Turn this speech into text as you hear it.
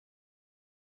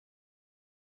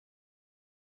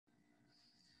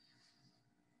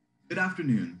Good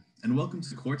afternoon, and welcome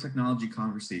to Core Technology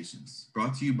Conversations,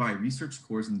 brought to you by Research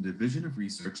Cores in the Division of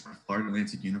Research at Florida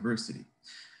Atlantic University.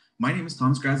 My name is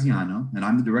Thomas Graziano, and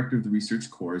I'm the Director of the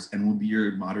Research Cores and will be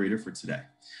your moderator for today.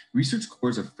 Research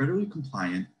Cores are federally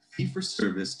compliant,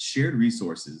 fee-for-service, shared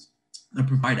resources that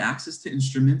provide access to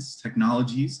instruments,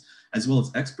 technologies, as well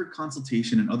as expert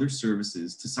consultation and other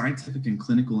services to scientific and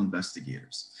clinical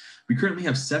investigators. We currently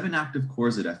have 7 active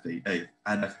cores at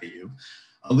FAU.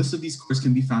 A list of these cores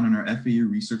can be found on our FAU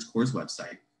Research Cores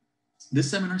website.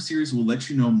 This seminar series will let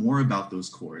you know more about those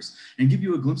cores and give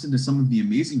you a glimpse into some of the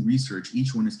amazing research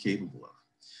each one is capable of.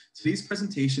 Today's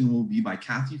presentation will be by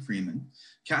Kathy Freeman.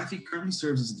 Kathy currently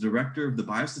serves as the Director of the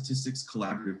Biostatistics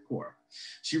Collaborative Core.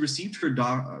 She received her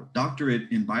doctorate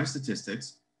in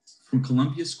biostatistics from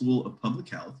Columbia School of Public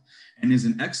Health and is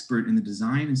an expert in the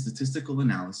design and statistical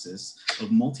analysis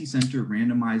of multi-center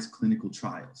randomized clinical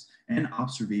trials and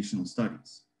observational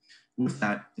studies. With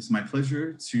that, it's my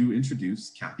pleasure to introduce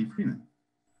Kathy Freeman.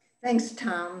 Thanks,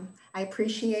 Tom. I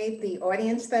appreciate the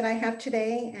audience that I have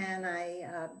today, and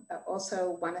I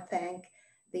also want to thank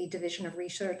the Division of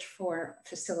Research for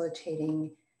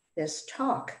facilitating this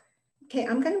talk. Okay,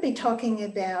 I'm going to be talking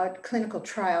about clinical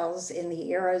trials in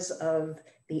the eras of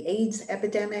the AIDS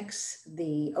epidemics,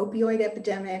 the opioid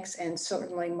epidemics, and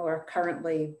certainly more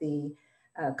currently the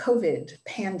COVID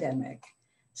pandemic.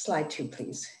 Slide 2,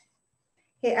 please.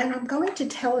 Okay, and I'm going to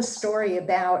tell a story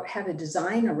about how to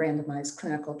design a randomized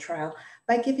clinical trial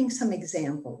by giving some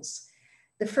examples.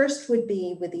 The first would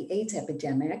be with the AIDS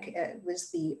epidemic. It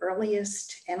was the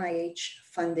earliest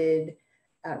NIH-funded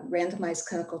randomized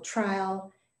clinical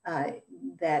trial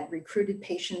that recruited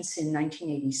patients in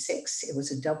 1986. It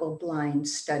was a double-blind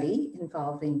study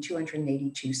involving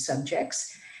 282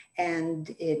 subjects,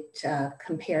 and it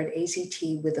compared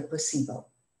AZT with a placebo.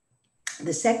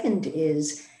 The second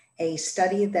is a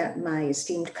study that my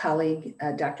esteemed colleague,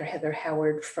 Dr. Heather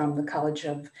Howard from the College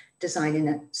of Design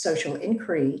and Social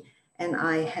Inquiry, and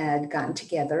I had gotten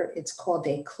together. It's called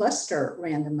a cluster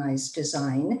randomized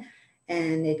design,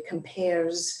 and it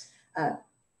compares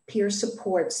peer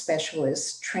support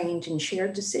specialists trained in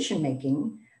shared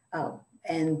decision-making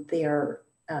and their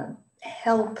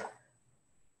help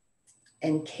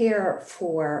and care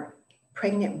for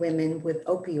pregnant women with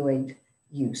opioid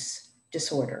use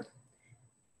disorder.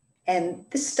 And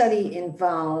this study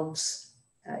involves,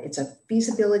 it's a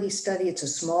feasibility study, it's a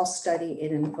small study.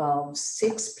 It involves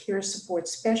 6 peer support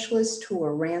specialists who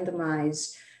are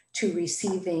randomized to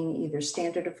receiving either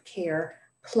standard of care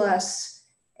plus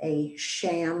a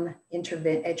sham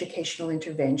educational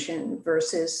intervention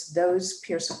versus those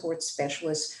peer support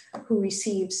specialists who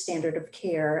receive standard of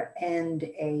care and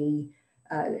a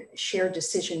shared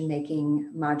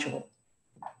decision-making module.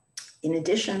 In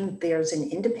addition, there's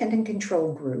an independent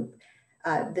control group.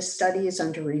 This study is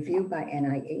under review by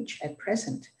NIH at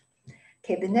present.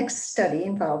 Okay, the next study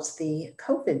involves the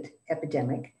COVID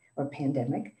epidemic or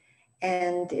pandemic,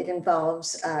 and it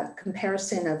involves a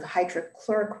comparison of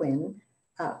hydrochloroquine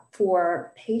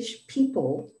for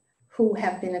people who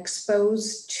have been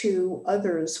exposed to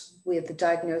others with the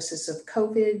diagnosis of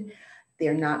COVID.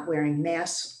 They're not wearing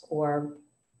masks or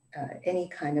any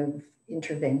kind of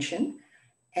intervention.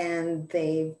 And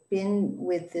they've been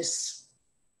with this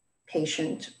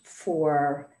patient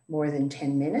for more than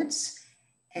 10 minutes,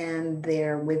 and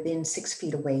they're within 6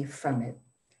 feet away from it.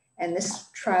 And this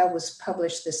trial was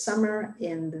published this summer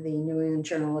in the New England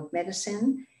Journal of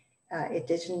Medicine. It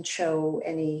didn't show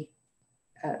any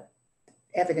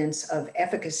evidence of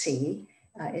efficacy.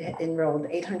 It enrolled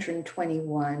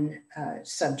 821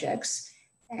 subjects,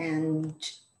 and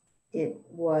it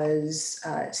was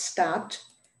stopped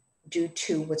due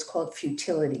to what's called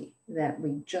futility, that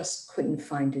we just couldn't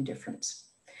find a difference.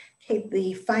 Okay,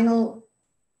 the final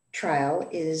trial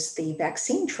is the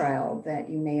vaccine trial that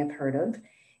you may have heard of.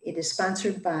 It is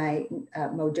sponsored by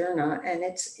Moderna, and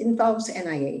it involves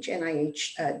NIH.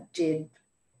 NIH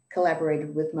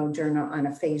collaborated with Moderna on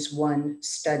a phase 1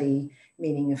 study,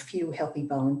 meaning a few healthy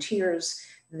volunteers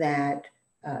that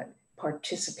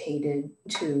participated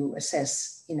to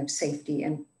assess safety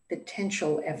and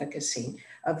potential efficacy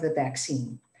of the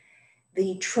vaccine.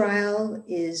 The trial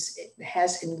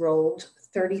has enrolled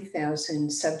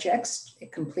 30,000 subjects.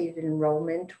 It completed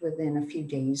enrollment within a few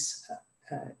days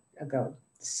ago.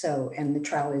 And the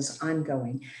trial is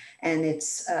ongoing. And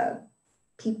it's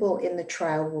people in the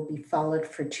trial will be followed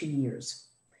for 2 years.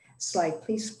 Slide,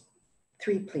 please.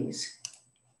 3, please.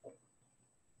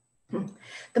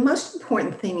 The most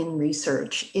important thing in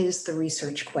research is the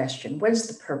research question. What is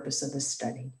the purpose of the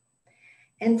study?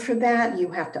 And for that, you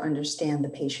have to understand the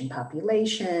patient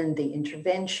population, the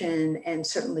intervention, and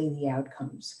certainly the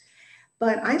outcomes.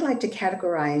 But I'd like to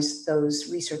categorize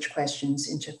those research questions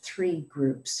into three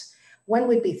groups. One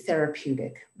would be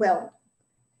therapeutic. Well,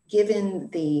 given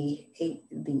the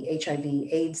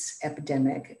HIV/AIDS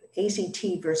epidemic,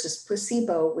 AZT versus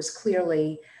placebo was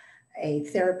clearly a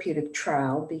therapeutic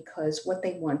trial because what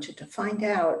they wanted to find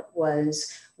out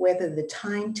was whether the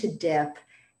time to death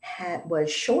was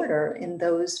shorter in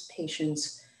those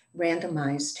patients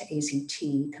randomized to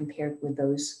AZT compared with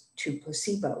those to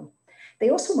placebo. They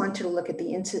also wanted to look at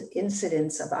the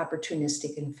incidence of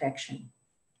opportunistic infection.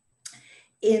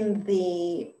 In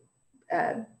the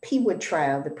Ph.D.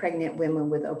 trial, the pregnant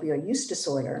women with opioid use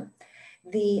disorder,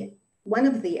 one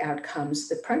of the outcomes,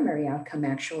 the primary outcome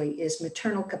actually, is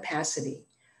maternal capacity.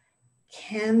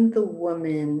 Can the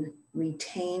woman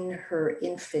retain her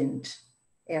infant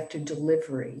after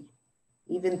delivery,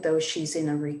 even though she's in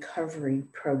a recovery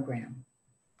program?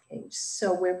 Okay,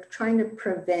 so we're trying to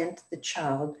prevent the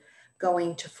child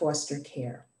going to foster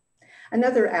care.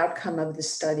 Another outcome of the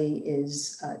study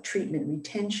is treatment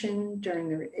retention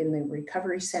in the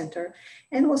recovery center,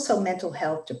 and also mental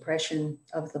health, depression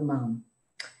of the mom.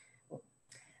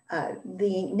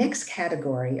 The next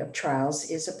category of trials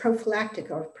is a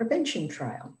prophylactic or prevention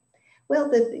trial.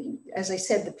 Well, as I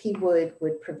said, the P-Wood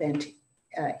would prevent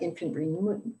infant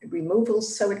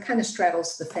removals, so it kind of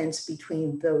straddles the fence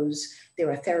between those. There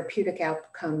are therapeutic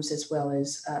outcomes as well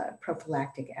as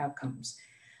prophylactic outcomes.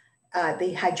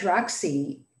 The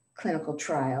hydroxy clinical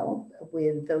trial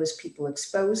with those people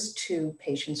exposed to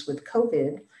patients with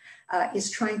COVID is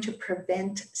trying to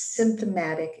prevent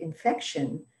symptomatic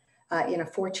infection in a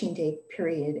 14-day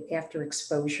period after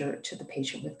exposure to the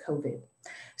patient with COVID.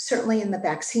 Certainly in the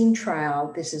vaccine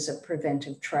trial, this is a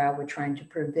preventive trial. We're trying to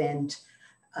prevent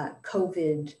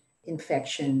COVID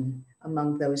infection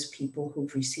among those people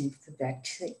who've received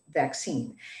the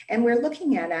vaccine. And we're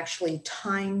looking at actually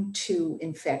time to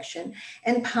infection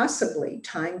and possibly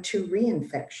time to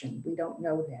reinfection. We don't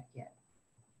know that yet.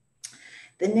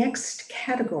 The next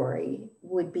category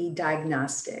would be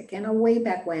diagnostic. And way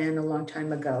back when, a long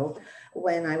time ago,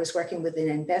 when I was working with an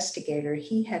investigator,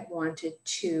 he had wanted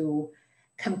to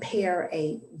compare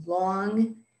a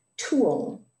long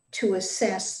tool to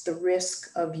assess the risk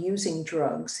of using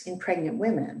drugs in pregnant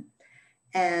women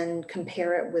and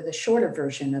compare it with a shorter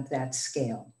version of that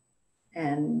scale.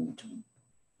 And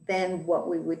then what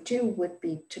we would do would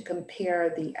be to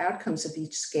compare the outcomes of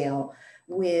each scale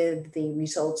with the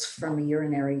results from a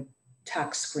urinary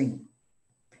tox screen.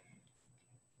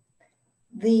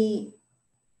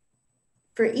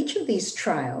 For each of these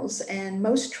trials, and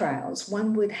most trials,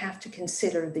 one would have to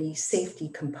consider the safety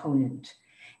component.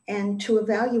 And to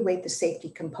evaluate the safety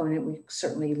component, we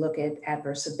certainly look at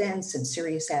adverse events and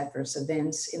serious adverse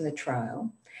events in the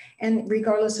trial. And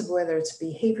regardless of whether it's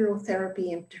behavioral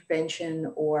therapy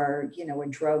intervention or a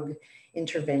drug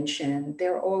intervention,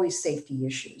 there are always safety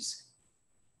issues.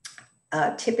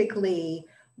 Typically,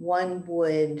 one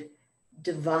would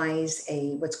devise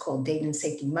what's called data and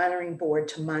safety monitoring board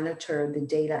to monitor the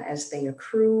data as they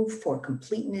accrue for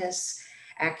completeness,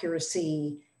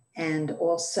 accuracy, and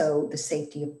also the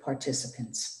safety of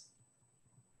participants.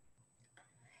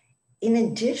 In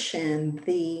addition,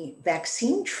 the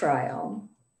vaccine trial,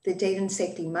 the Data and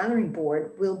Safety Monitoring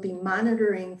Board will be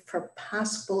monitoring for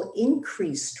possible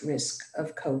increased risk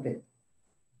of COVID.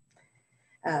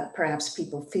 Perhaps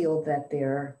people feel that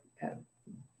they're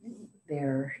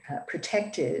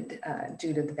protected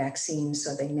due to the vaccine,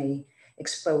 so they may be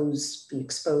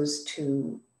exposed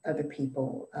to other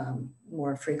people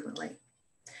more frequently.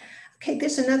 Okay,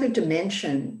 there's another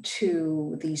dimension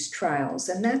to these trials,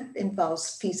 and that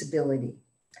involves feasibility.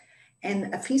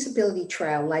 And a feasibility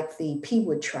trial like the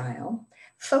P-Wood trial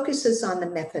focuses on the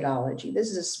methodology. This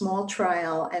is a small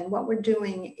trial, and what we're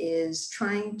doing is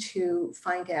trying to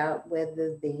find out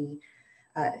whether the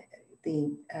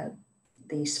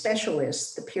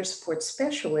specialists, the peer support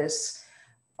specialists,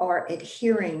 are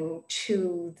adhering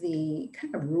to the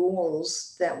kind of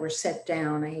rules that were set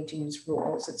down. I hate to use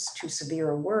rules, it's too severe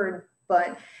a word,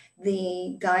 but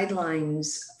the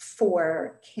guidelines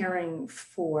for caring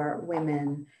for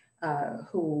women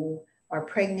who are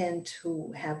pregnant,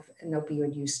 who have an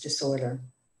opioid use disorder.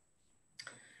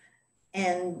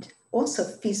 And also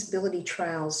feasibility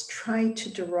trials try to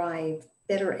derive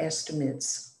better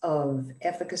estimates of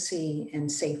efficacy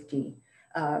and safety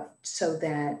so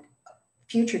that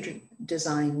future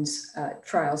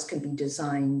trials can be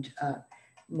designed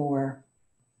more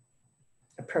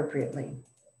appropriately.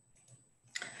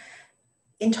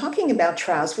 In talking about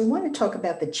trials, we want to talk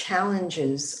about the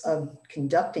challenges of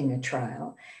conducting a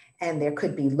trial. And there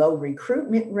could be low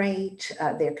recruitment rate,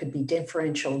 there could be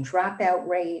differential dropout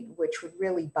rate, which would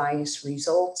really bias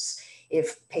results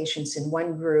if patients in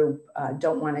one group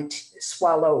don't want to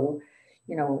swallow,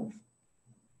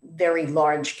 very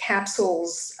large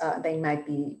capsules, they might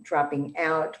be dropping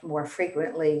out more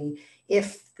frequently.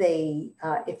 If the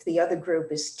other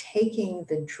group is taking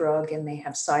the drug and they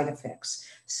have side effects.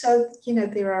 So,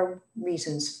 there are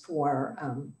reasons for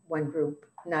one group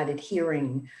not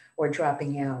adhering or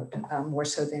dropping out more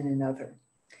so than another.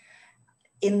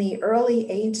 In the early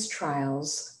AIDS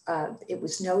trials, it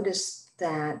was noticed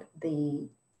that the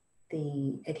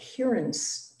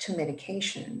adherence to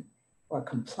medication or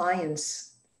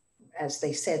compliance, as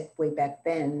they said way back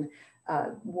then,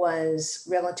 was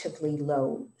relatively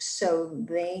low. So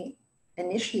they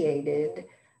initiated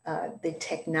the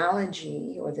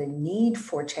technology or the need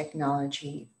for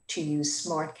technology to use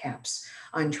smart caps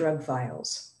on drug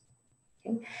vials.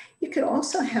 Okay? You could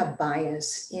also have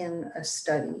bias in a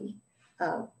study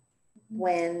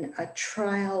when a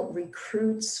trial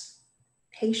recruits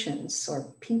patients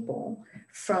or people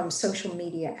from social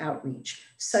media outreach,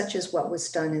 such as what was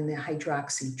done in the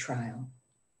hydroxy trial.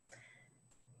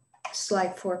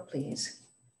 Slide 4, please.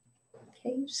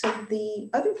 Okay, so the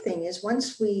other thing is,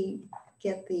 once we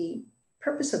get the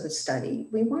purpose of the study,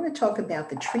 we want to talk about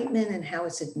the treatment and how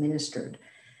it's administered.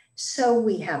 So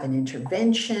we have an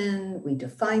intervention, we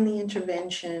define the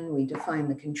intervention, we define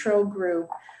the control group,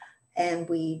 and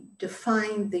we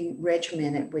define the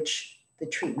regimen at which the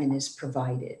treatment is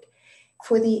provided.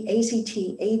 For the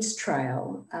AZT AIDS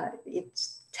trial,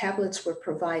 its tablets were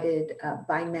provided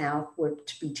by mouth, were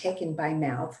to be taken by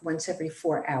mouth once every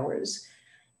 4 hours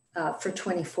for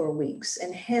 24 weeks,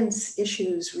 and hence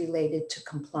issues related to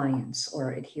compliance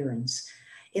or adherence.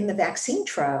 In the vaccine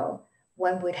trial,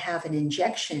 one would have an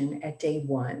injection at day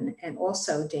 1 and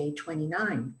also day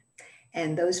 29,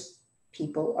 and those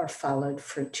people are followed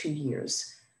for 2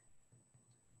 years.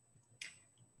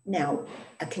 Now,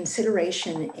 a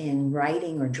consideration in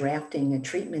writing or drafting a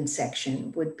treatment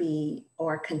section would be,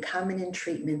 are concomitant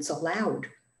treatments allowed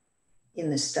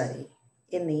in the study?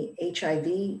 In the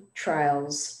HIV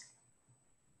trials,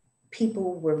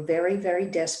 people were very, very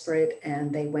desperate,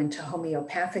 and they went to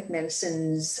homeopathic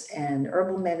medicines and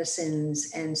herbal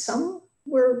medicines, and some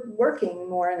were working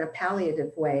more in a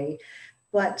palliative way,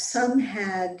 but some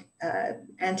had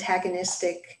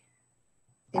antagonistic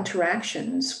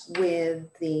interactions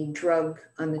with the drug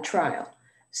on the trial.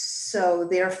 So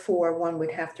therefore, one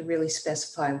would have to really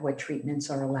specify what treatments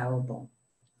are allowable.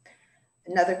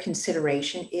 Another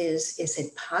consideration is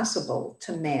it possible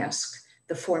to mask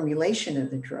the formulation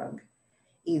of the drug,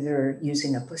 either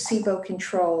using a placebo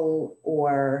control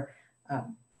or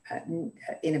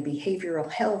in a behavioral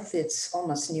health, it's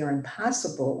almost near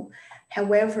impossible.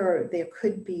 However, there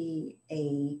could be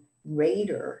a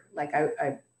rater, like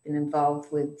I've been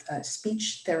involved with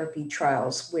speech therapy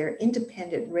trials where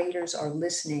independent raters are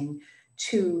listening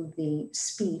to the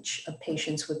speech of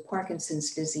patients with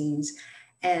Parkinson's disease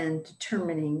and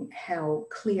determining how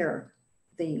clear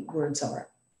the words are.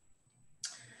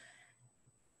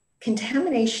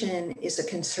 Contamination is a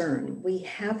concern. We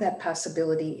have that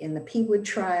possibility in the PWOOD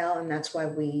trial, and that's why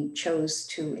we chose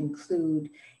to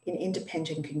include an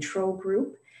independent control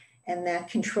group. And that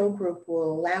control group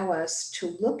will allow us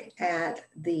to look at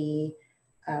the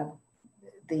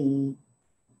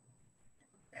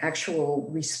actual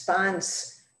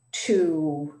response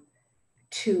to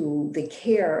the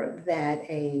care that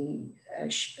a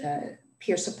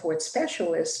peer support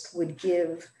specialist would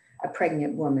give a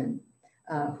pregnant woman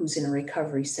who's in a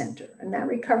recovery center. And that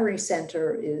recovery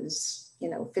center is,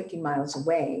 50 miles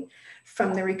away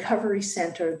from the recovery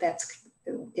center that's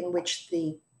in which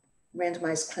the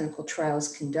randomized clinical trial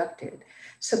is conducted.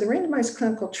 So the randomized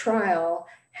clinical trial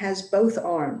has both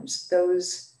arms,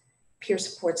 those peer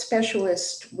support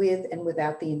specialists with and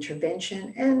without the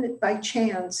intervention. And by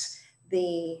chance,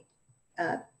 the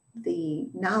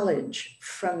knowledge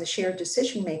from the shared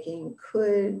decision-making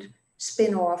could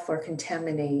spin off or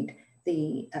contaminate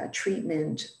the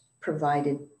treatment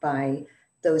provided by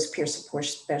those peer support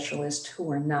specialists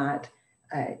who are not,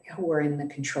 who are in the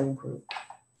control group.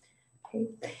 Okay.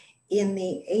 In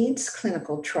the AIDS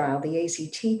clinical trial, the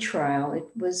AZT trial, it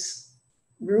was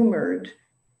rumored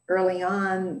early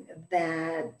on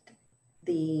that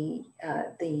the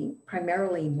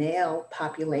primarily male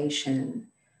population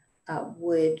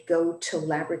would go to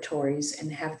laboratories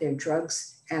and have their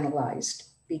drugs analyzed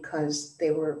because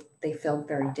they felt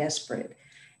very desperate.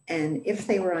 And if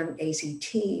they were on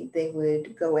AZT, they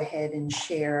would go ahead and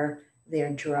share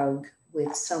their drug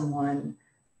with someone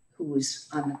who was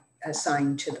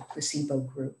assigned to the placebo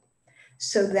group.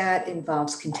 So that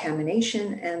involves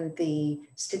contamination, and the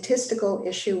statistical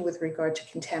issue with regard to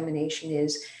contamination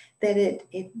is that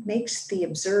it makes the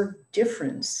observed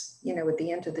difference, at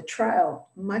the end of the trial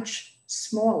much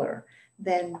smaller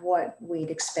than what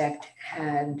we'd expect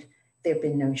had there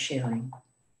been no sharing.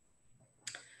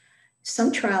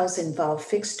 Some trials involve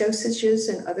fixed dosages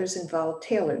and others involve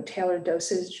tailored. Tailored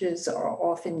dosages are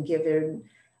often given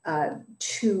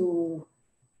to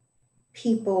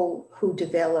people who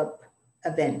develop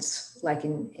events, like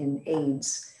in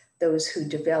AIDS, those who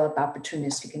develop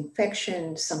opportunistic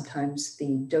infection. Sometimes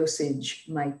the dosage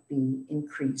might be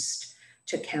increased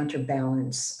to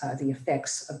counterbalance the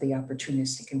effects of the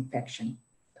opportunistic infection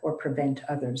or prevent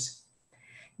others.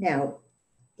 Now,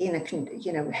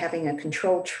 having a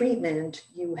controlled treatment,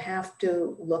 you have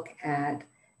to look at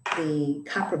the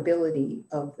comparability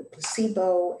of the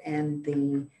placebo and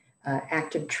the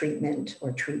active treatment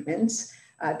or treatments.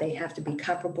 They have to be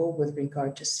comparable with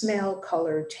regard to smell,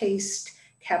 color, taste,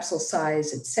 capsule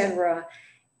size, etc.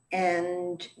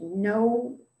 And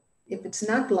if it's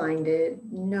not blinded,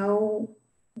 no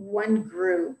one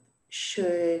group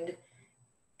should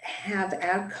have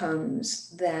outcomes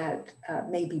that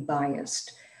may be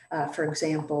biased. For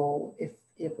example, if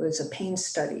it was a pain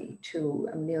study to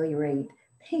ameliorate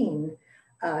pain,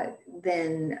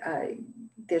 then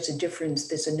there's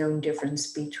a known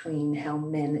difference between how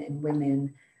men and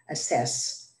women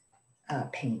assess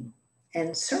pain.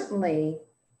 And certainly,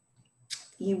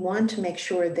 you want to make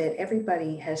sure that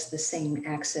everybody has the same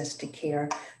access to care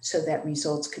so that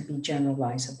results could be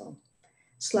generalizable.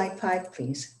 Slide 5,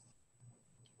 please.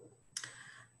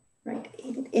 Right.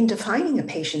 In defining a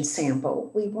patient sample,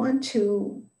 we want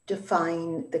to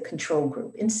define the control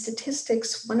group. In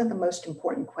statistics, one of the most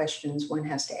important questions one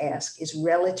has to ask is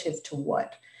relative to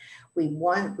what?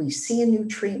 We see a new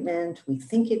treatment, we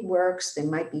think it works, there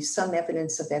might be some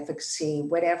evidence of efficacy,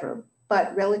 whatever,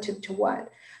 but relative to what?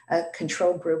 A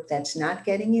control group that's not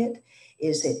getting it?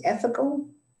 Is it ethical?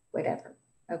 Whatever,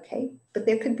 okay? But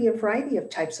there could be a variety of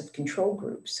types of control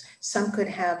groups. Some could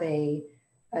have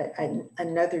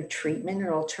another treatment, an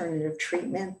alternative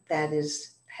treatment that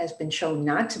has been shown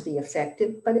not to be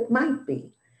effective, but it might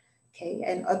be, okay?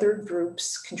 And other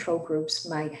groups, control groups,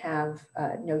 might have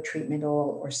no treatment at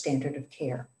all or standard of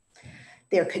care.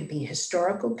 There could be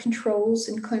historical controls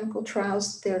in clinical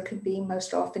trials. There could be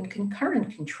most often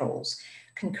concurrent controls,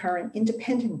 concurrent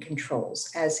independent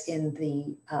controls, as in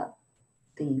the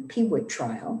PWIT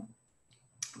trial,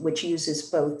 which uses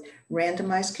both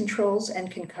randomized controls and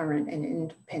concurrent and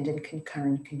independent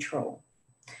concurrent control.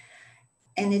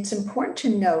 And it's important to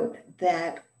note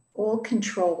that all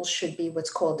controls should be what's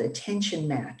called attention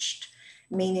matched,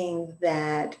 meaning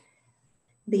that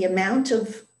the amount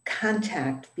of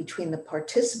contact between the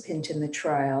participant in the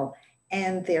trial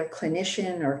and their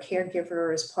clinician or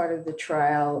caregiver as part of the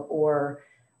trial or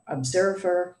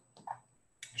observer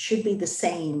should be the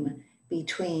same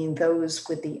between those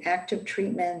with the active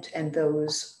treatment and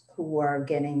those who are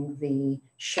getting the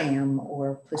sham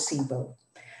or placebo,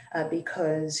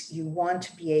 because you want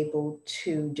to be able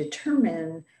to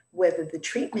determine whether the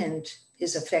treatment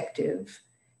is effective,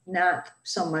 not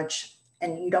so much,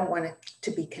 and you don't want it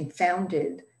to be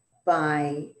confounded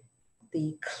by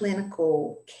the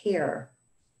clinical care,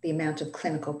 the amount of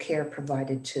clinical care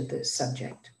provided to the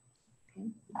subject.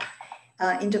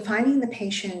 Okay. In defining the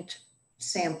patient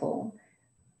sample,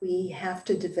 we have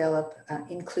to develop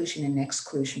inclusion and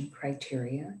exclusion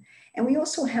criteria. And we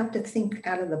also have to think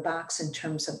out of the box in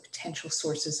terms of potential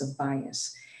sources of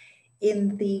bias.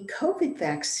 In the COVID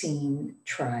vaccine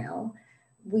trial,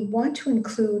 we want to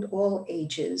include all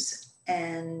ages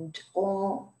and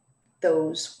all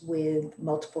those with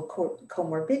multiple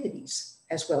comorbidities,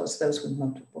 as well as those with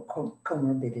multiple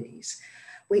comorbidities.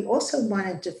 We also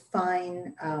want to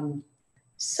define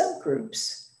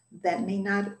subgroups that may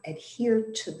not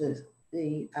adhere to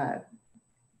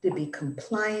to be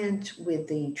compliant with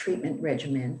the treatment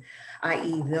regimen,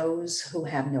 i.e. those who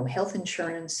have no health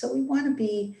insurance. So we want to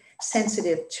be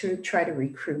sensitive to try to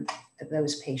recruit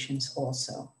those patients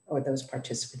also, or those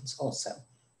participants also.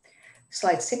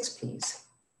 Slide 6, please.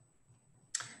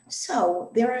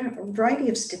 So there are a variety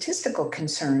of statistical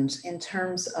concerns in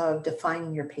terms of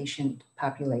defining your patient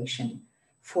population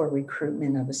for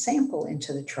recruitment of a sample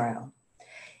into the trial.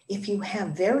 If you have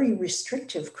very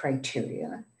restrictive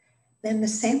criteria, then the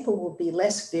sample will be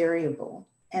less variable,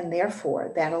 and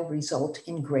therefore that'll result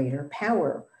in greater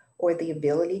power or the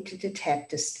ability to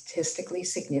detect a statistically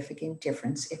significant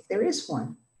difference if there is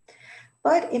one.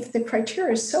 But if the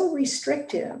criteria is so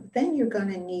restrictive, then you're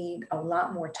going to need a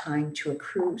lot more time to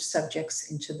accrue subjects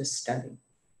into the study.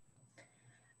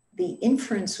 The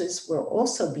inferences will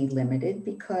also be limited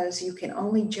because you can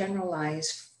only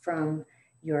generalize from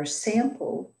your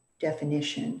sample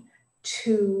definition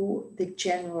to the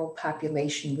general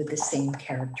population with the same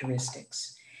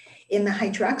characteristics. In the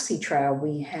hydroxy trial,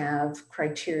 we have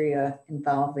criteria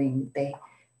involving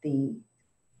the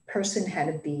person had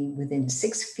to be within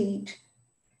 6 feet,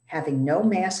 having no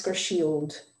mask or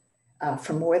shield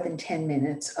for more than 10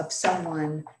 minutes of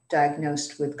someone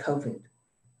diagnosed with COVID.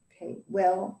 Okay,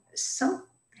 well,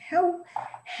 how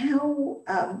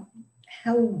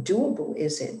doable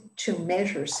is it to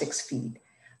measure 6 feet?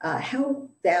 How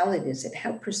valid is it?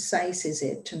 How precise is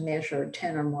it to measure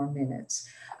 10 or more minutes?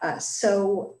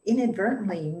 So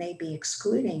inadvertently, you may be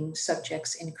excluding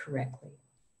subjects incorrectly.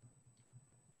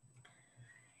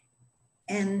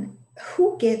 And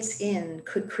who gets in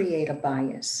could create a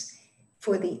bias.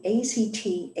 For the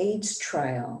AZT/AIDS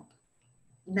trial,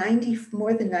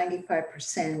 more than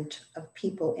 95% of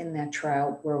people in that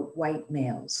trial were white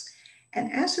males.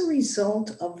 And as a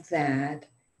result of that,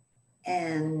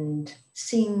 and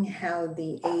seeing how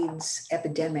the AIDS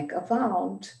epidemic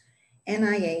evolved,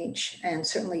 NIH and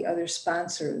certainly other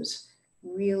sponsors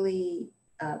really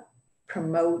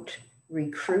promote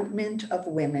recruitment of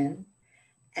women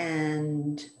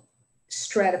and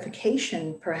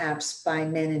stratification, perhaps by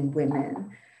men and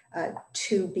women,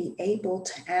 to be able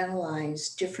to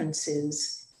analyze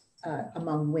differences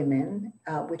among women,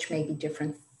 which may be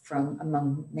different from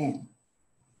among men.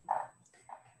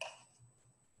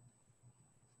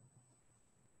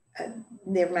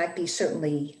 There might be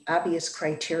certainly obvious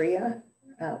criteria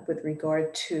with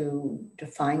regard to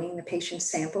defining the patient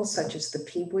sample, such as the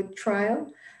PWOOD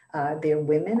trial. They're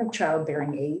women of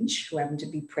childbearing age who happen to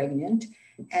be pregnant,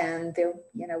 and they're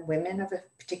women of a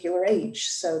particular age.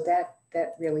 So that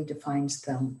really defines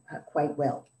them quite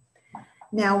well.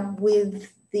 Now, with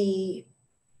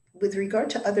regard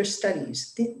to other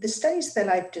studies, the studies that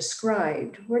I've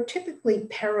described were typically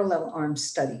parallel arm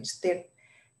studies.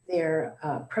 They're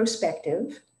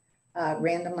prospective,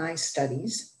 randomized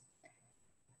studies.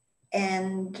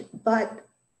 But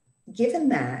given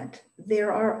that,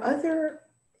 there are other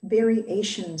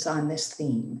variations on this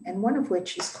theme, and one of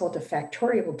which is called a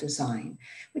factorial design,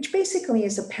 which basically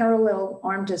is a parallel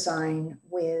arm design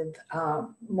with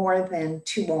more than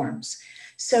 2 arms.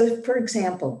 So for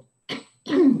example,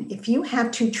 if you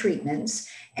have 2 treatments,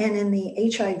 and in the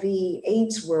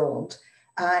HIV/AIDS world,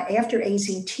 after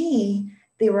AZT,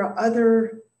 there were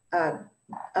other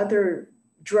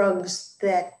drugs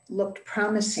that looked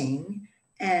promising,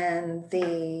 and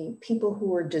the people who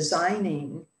were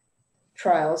designing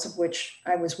trials, of which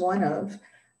I was one of,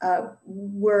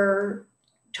 were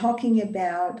talking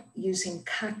about using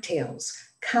cocktails,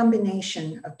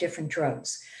 combination of different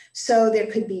drugs. So there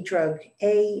could be drug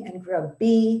A and drug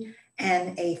B,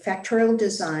 and a factorial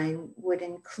design would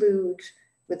include,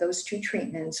 with those 2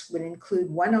 treatments, would include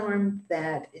one arm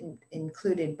that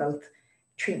included both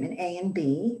treatment A and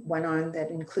B, one arm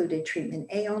that included treatment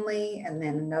A only, and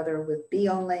then another with B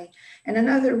only, and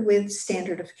another with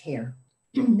standard of care.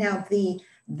 Now, the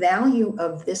value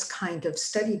of this kind of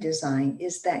study design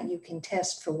is that you can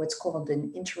test for what's called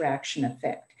an interaction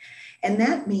effect. And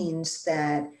that means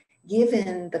that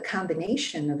given the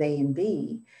combination of A and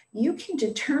B, you can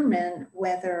determine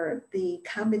whether the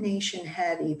combination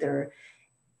had either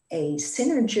a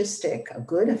synergistic, a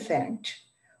good effect,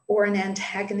 or an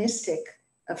antagonistic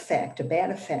effect, a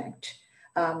bad effect,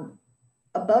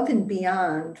 above and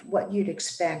beyond what you'd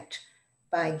expect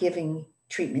by giving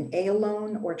treatment A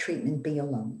alone or treatment B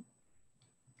alone.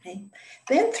 Okay.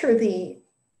 Then through the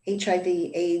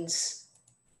HIV/AIDS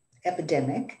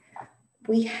epidemic,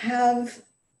 we have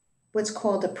what's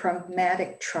called a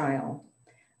pragmatic trial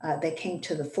that came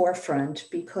to the forefront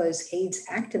because AIDS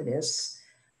activists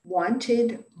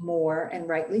wanted more, and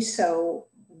rightly so,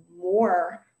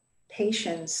 more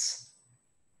patients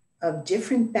of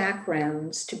different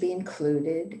backgrounds to be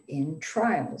included in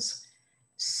trials.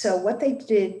 So what they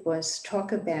did was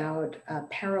talk about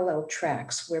parallel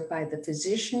tracks whereby the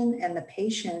physician and the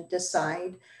patient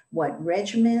decide what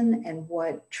regimen and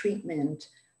what treatment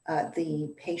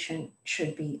the patient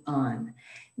should be on.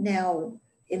 Now,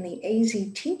 in the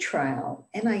AZT trial,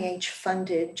 NIH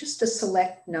funded just a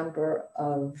select number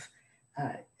of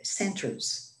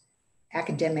centers,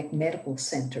 academic medical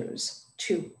centers,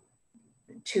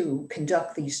 to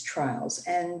conduct these trials.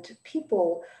 And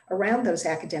people around those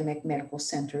academic medical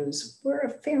centers were a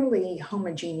fairly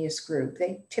homogeneous group.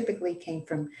 They typically came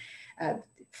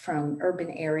from urban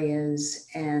areas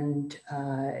and,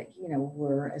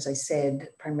 were, as I said,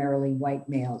 primarily white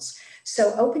males.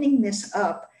 So opening this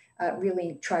up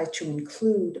really tries to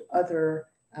include other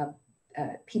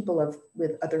people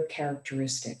with other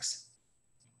characteristics.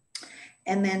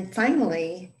 And then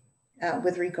finally,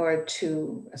 with regard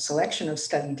to a selection of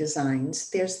study designs,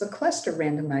 there's the cluster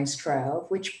randomized trial,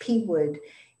 of which PWOOD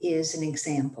is an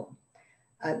example.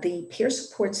 The peer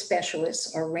support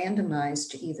specialists are randomized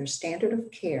to either standard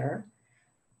of care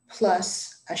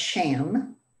plus a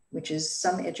sham, which is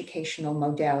some educational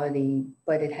modality,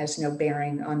 but it has no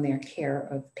bearing on their care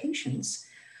of patients,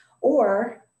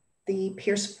 or the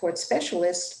peer support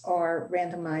specialists are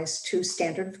randomized to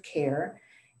standard of care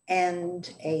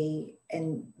and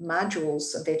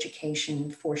modules of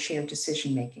education for shared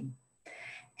decision-making.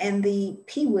 And the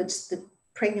PWOODs, the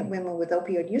pregnant women with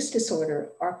opioid use disorder,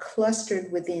 are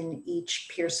clustered within each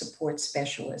peer support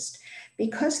specialist.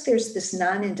 Because there's this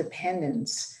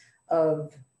non-independence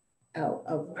of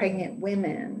pregnant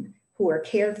women who are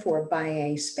cared for by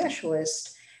a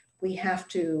specialist, we have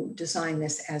to design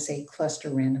this as a cluster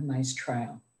randomized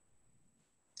trial.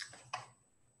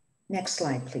 Next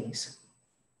slide, please.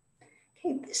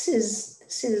 Okay, this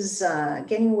is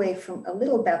getting away from a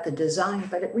little about the design,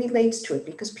 but it relates to it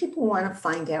because people want to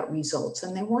find out results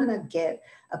and they want to get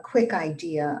a quick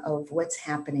idea of what's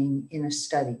happening in a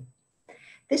study.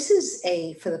 This is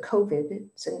for the COVID,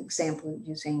 it's an example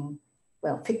using,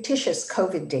 well, fictitious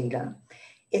COVID data.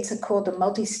 It's called a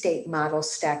multi-state model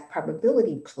stack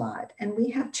probability plot. And we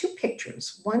have two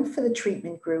pictures, one for the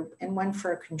treatment group and one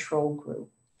for a control group.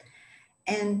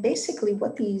 And basically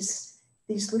what these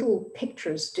little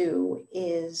pictures do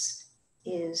is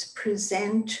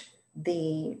present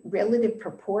the relative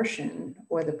proportion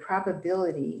or the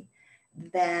probability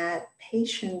that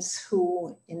patients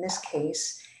who, in this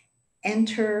case,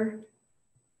 enter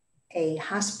a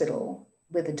hospital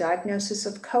with a diagnosis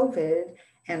of COVID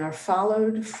and are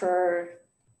followed for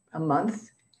a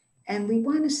month. And we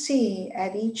want to see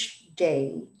at each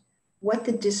day what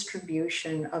the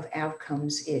distribution of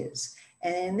outcomes is.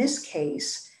 And in this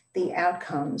case, the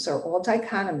outcomes are all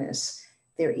dichotomous.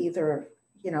 They're either,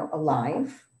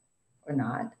 alive or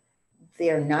not.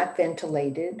 They're not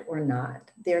ventilated or not.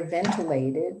 They're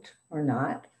ventilated or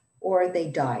not, or they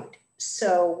died.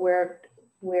 So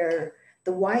where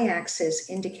the y-axis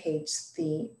indicates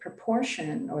the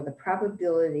proportion or the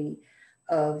probability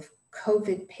of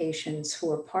COVID patients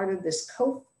who are part of this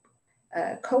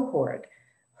cohort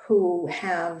who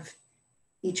have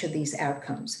each of these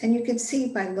outcomes. And you can see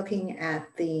by looking at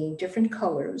the different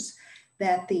colors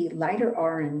that the lighter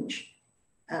orange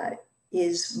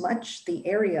the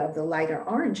area of the lighter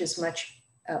orange is much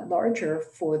larger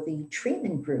for the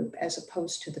treatment group as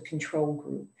opposed to the control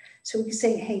group. So we can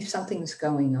say, hey, something's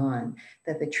going on,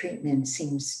 that the treatment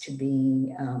seems to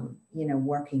be,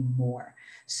 working more.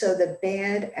 So the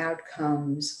bad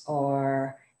outcomes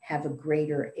have a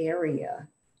greater area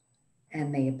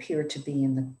and they appear to be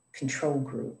in the control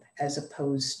group as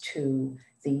opposed to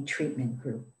the treatment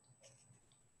group.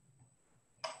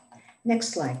 Next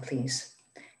slide, please.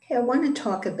 Okay, I want to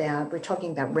talk about, we're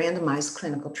talking about randomized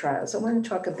clinical trials. I want to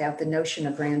talk about the notion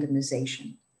of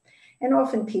randomization. And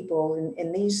often people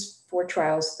in these 4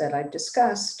 trials that I've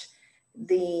discussed,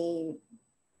 the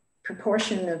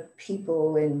proportion of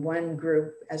people in one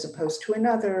group as opposed to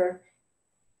another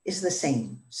is the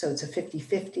same. So it's a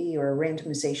 50-50 or a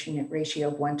randomization ratio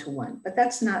of 1-to-1, but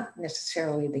that's not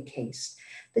necessarily the case.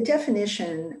 The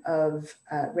definition of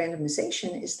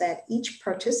randomization is that each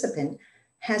participant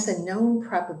has a known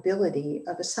probability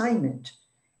of assignment.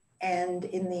 And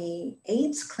in the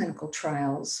AIDS clinical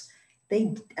trials,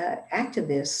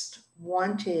 activists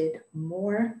wanted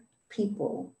more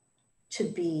people to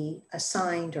be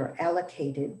assigned or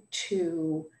allocated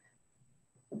to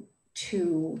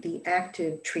the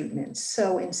active treatments.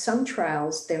 So in some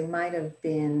trials, there might have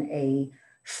been a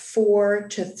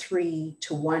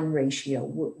 4-to-3-to-1 ratio,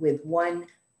 with 1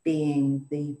 being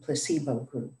the placebo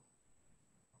group.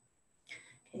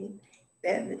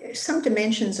 Okay. Some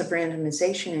dimensions of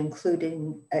randomization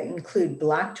include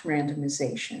blocked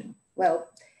randomization.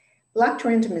 Well, blocked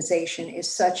randomization is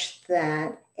such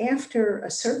that after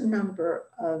a certain number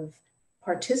of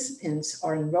participants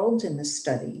are enrolled in the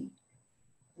study,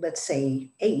 let's say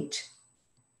 8,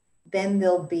 then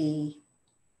there'll be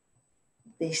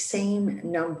the same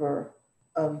number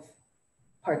of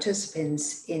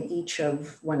participants in each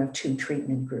of one of 2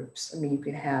 treatment groups. I mean, you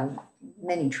could have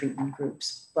many treatment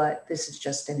groups, but this is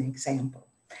just an example.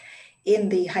 In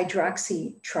the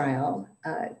hydroxy trial,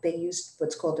 they used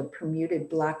what's called a permuted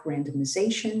block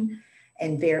randomization,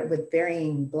 and with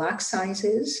varying block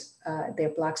sizes. Their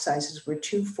block sizes were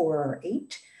 2, 4, or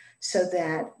 8. So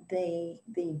that the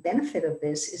benefit of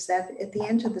this is that at the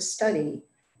end of the study,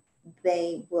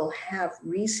 they will have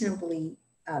reasonably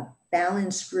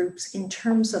balanced groups in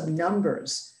terms of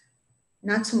numbers,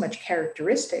 not so much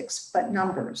characteristics, but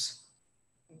numbers.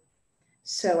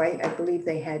 So I believe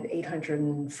they had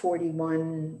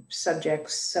 841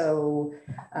 subjects. So,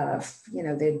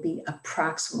 there'd be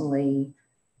approximately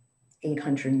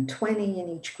 820 in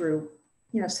each group,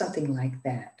 something like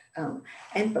that. And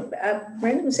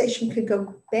randomization could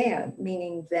go bad,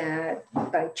 meaning that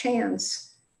by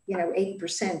chance,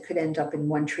 80% could end up in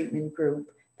one treatment group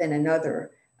than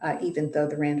another, even though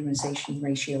the randomization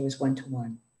ratio is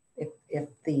 1-to-1, if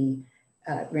the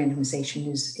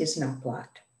randomization is not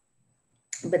blocked.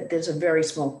 But there's a very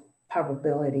small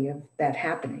probability of that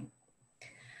happening.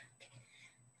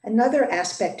 Another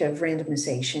aspect of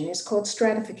randomization is called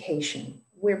stratification,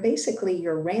 where basically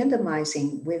you're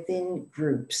randomizing within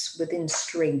groups, within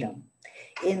stratum.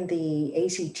 In the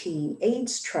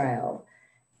AZT/AIDS trial,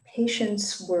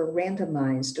 patients were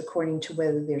randomized according to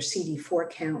whether their CD4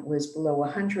 count was below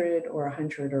 100 or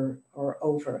 100 or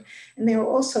over. And they were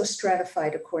also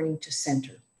stratified according to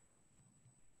center.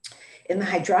 In the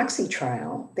hydroxy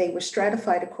trial, they were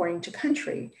stratified according to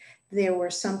country. There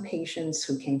were some patients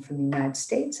who came from the United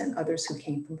States and others who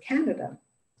came from Canada.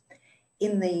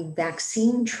 In the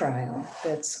vaccine trial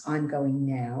that's ongoing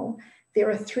now, there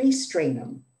are 3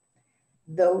 stratum: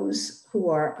 those who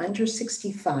are under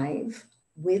 65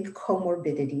 with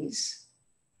comorbidities,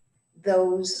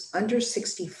 those under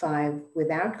 65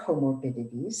 without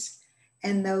comorbidities,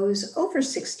 and those over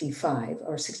 65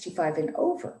 or 65 and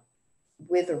over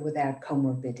with or without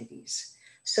comorbidities.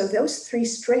 So those 3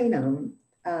 stratum,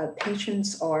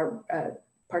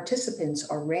 participants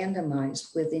are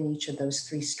randomized within each of those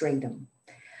 3 stratum,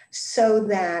 so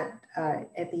that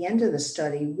at the end of the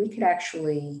study, we could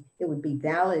actually, it would be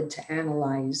valid to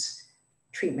analyze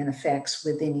treatment effects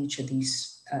within each of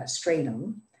these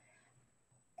stratum.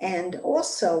 And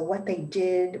also what they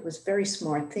did was a very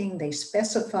smart thing. They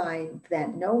specified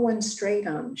that no one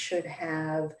stratum should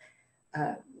have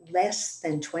less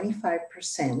than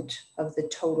 25% of the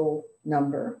total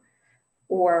number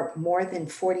or more than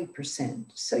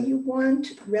 40%. So you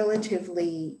want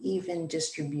relatively even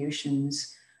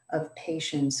distributions of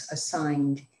patients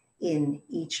assigned in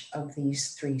each of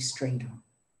these 3 stratum.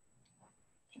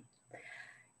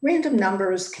 Random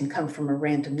numbers can come from a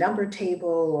random number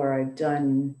table, or I've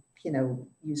done,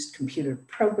 used computer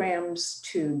programs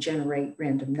to generate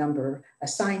random number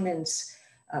assignments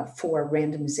for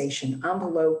randomization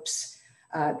envelopes.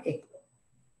 It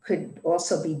could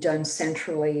also be done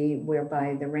centrally,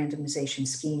 whereby the randomization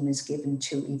scheme is given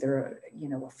to either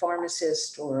a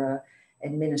pharmacist or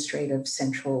an administrative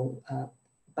central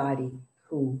body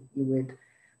who you would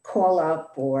call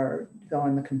up or go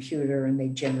on the computer and they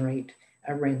generate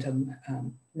a random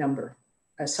number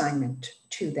assignment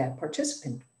to that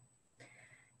participant.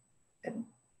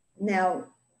 Now,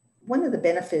 one of the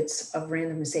benefits of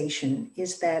randomization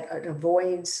is that it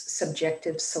avoids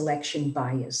subjective selection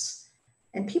bias.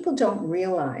 And people don't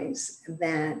realize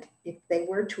that if they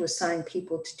were to assign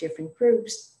people to different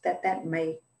groups, that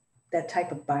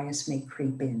type of bias may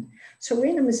creep in. So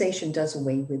randomization does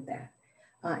away with that.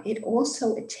 It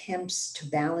also attempts to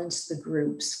balance the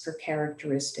groups for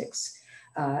characteristics,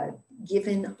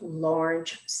 given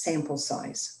large sample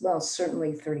size. Well,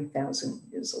 certainly 30,000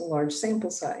 is a large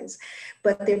sample size,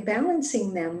 but they're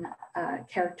balancing them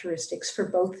characteristics for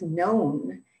both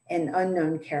known and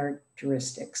unknown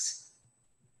characteristics.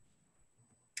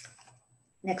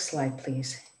 Next slide,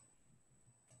 please.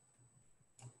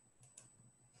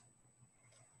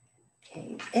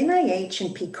 Okay. NIH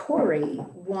and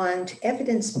PCORI want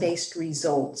evidence-based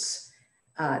results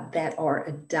that are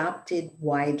adopted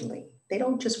widely. They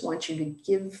don't just want you to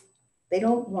give, they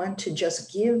don't want to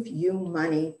just give you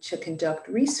money to conduct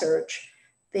research.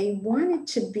 They want it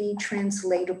to be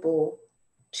translatable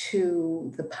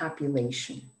to the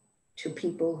population, to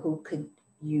people who could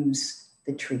use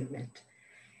the treatment.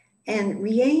 And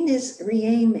REAIM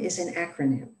is an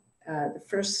acronym. The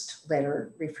first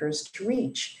letter refers to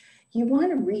reach. You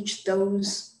want to reach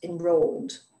those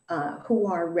enrolled who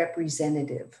are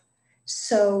representative.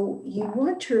 So you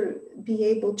want to be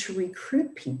able to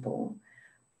recruit people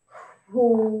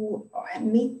who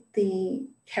meet the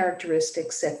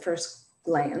characteristics at first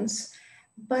glance,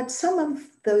 but some of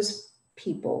those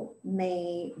people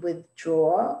may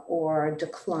withdraw or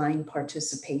decline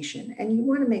participation. And you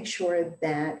want to make sure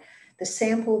that the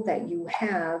sample that you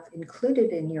have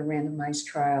included in your randomized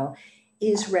trial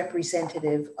is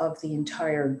representative of the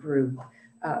entire group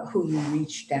who you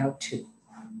reached out to.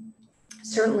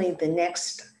 Certainly the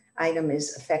next item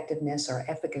is effectiveness or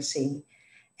efficacy.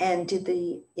 And did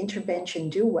the intervention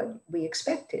do what we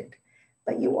expected?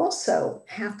 But you also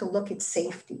have to look at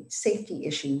safety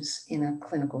issues in a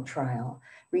clinical trial,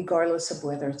 regardless of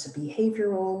whether it's a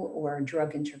behavioral or a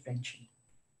drug intervention.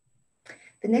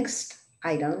 The next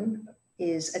item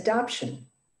is adoption.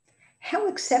 How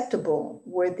acceptable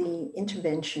were the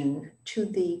intervention to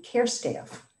the care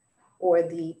staff or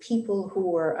the people who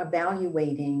were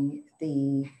evaluating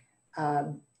the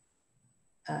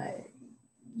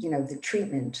the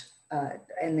treatment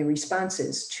and the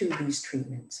responses to these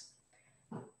treatments?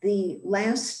 The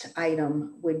last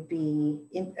item would be,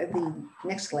 the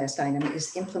next last item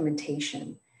is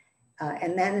implementation.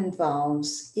 And that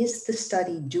involves, is the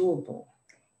study doable?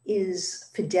 Is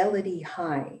fidelity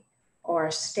high?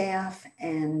 Are staff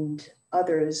and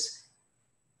others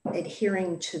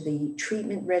adhering to the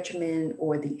treatment regimen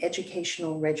or the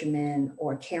educational regimen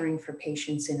or caring for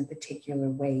patients in a particular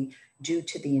way due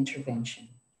to the intervention?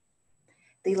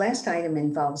 The last item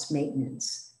involves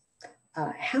maintenance.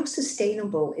 How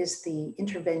sustainable is the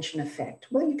intervention effect?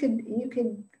 Well, you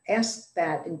could ask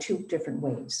that in two different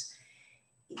ways.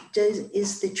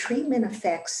 Is the treatment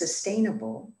effect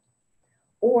sustainable,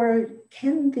 or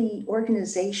can the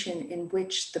organization in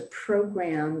which the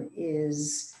program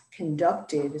is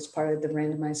conducted as part of the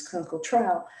randomized clinical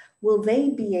trial, will they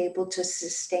be able to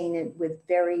sustain it with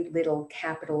very little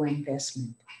capital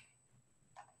investment?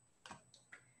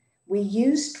 We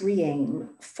used REAIM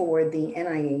for the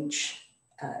NIH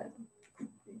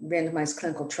randomized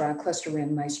clinical trial, cluster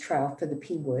randomized trial for the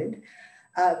PWOD.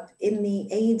 In the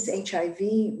AIDS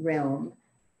HIV realm,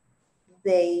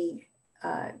 they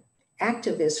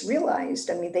activists realized,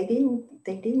 I mean, they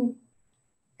didn't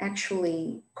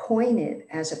actually coin it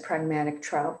as a pragmatic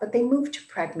trial, but they moved to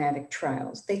pragmatic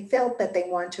trials. They felt that they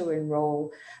want to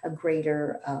enroll a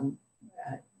greater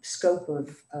scope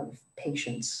of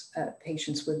patients,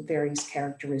 patients with various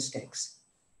characteristics.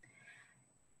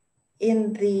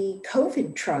 In the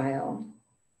COVID trial,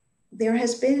 there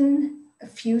has been a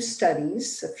few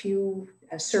studies, a few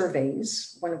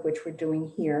surveys, one of which we're doing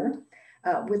here,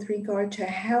 with regard to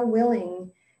how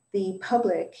willing the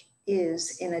public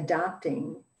is in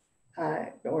adopting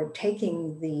or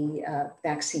taking the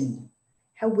vaccine.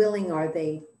 How willing are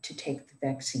they to take the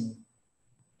vaccine?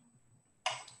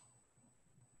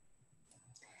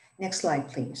 Next slide,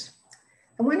 please.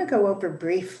 I want to go over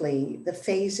briefly the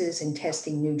phases in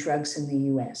testing new drugs in the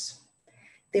US.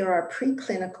 There are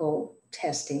preclinical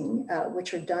testing,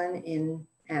 which are done in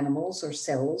animals or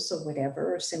cells or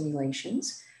whatever, or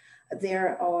simulations.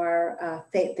 There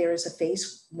is a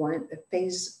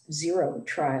phase 0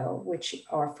 trial, which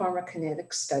are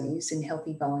pharmacokinetic studies in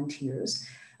healthy volunteers,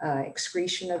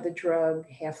 excretion of the drug,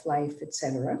 half-life,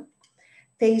 etc.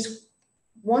 Phase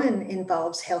 1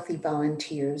 involves healthy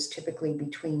volunteers, typically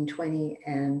between 20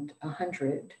 and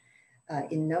 100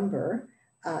 in number.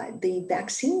 The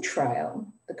vaccine trial,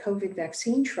 the COVID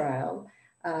vaccine trial,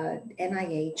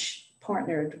 NIH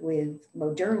partnered with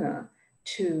Moderna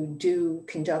to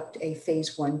conduct a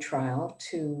phase 1 trial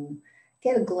to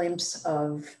get a glimpse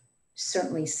of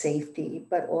certainly safety,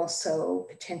 but also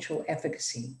potential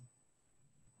efficacy.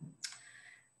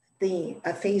 The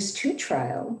phase 2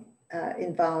 trial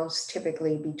involves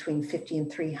typically between 50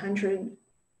 and 300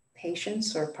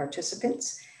 patients or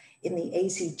participants. In the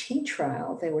AZT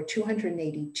trial, there were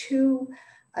 282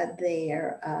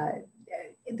 there.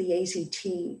 The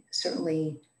AZT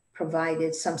certainly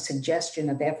provided some suggestion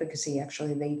of efficacy.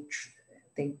 Actually,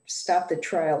 they stopped the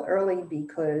trial early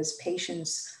because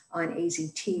patients on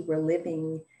AZT were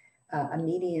living a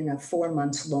median of 4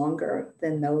 months longer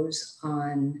than those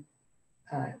on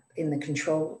in the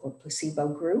control or placebo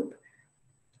group.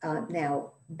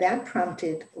 Now, that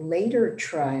prompted later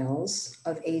trials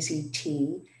of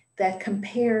AZT that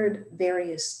compared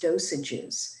various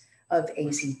dosages of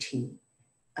AZT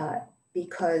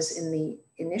because in the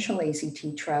initial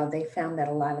AZT trial, they found that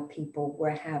a lot of people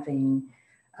were having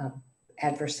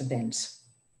adverse events.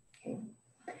 Okay.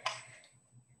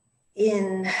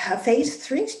 In a phase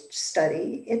 3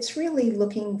 study, it's really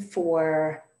looking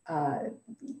for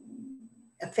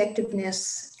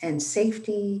effectiveness and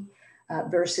safety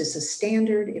versus a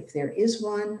standard, if there is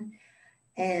one.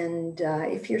 And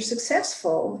if you're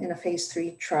successful in a phase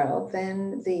 3 trial,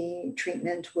 then the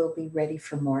treatment will be ready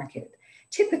for market.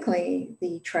 Typically,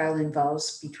 the trial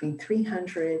involves between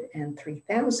 300 and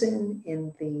 3,000.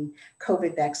 In the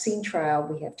COVID vaccine trial,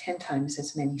 we have 10 times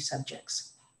as many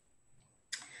subjects.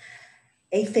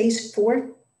 A phase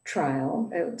 4 trial,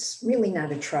 it's really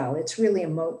not a trial, it's really a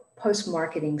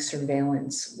post-marketing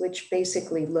surveillance, which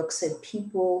basically looks at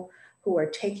people who are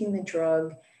taking the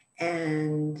drug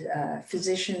and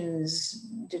physicians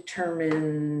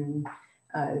determine,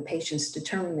 the patients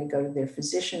determine, they go to their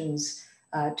physicians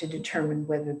to determine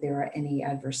whether there are any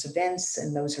adverse events,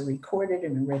 and those are recorded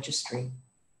in a registry.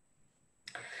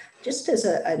 Just as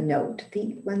a note,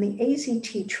 when the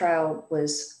AZT trial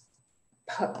was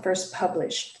first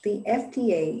published, the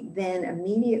FDA then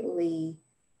immediately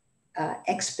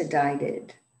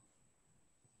expedited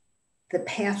the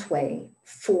pathway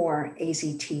for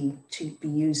AZT to be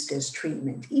used as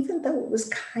treatment, even though it was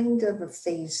kind of a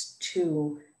phase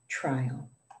 2 trial.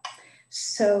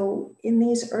 So in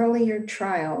these earlier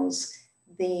trials,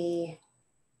 they've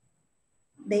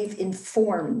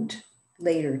informed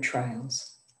later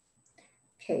trials.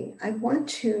 Okay, I want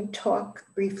to talk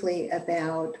briefly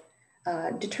about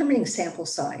determining sample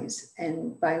size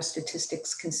and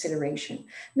biostatistics consideration.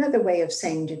 Another way of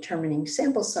saying determining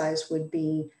sample size would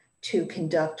be to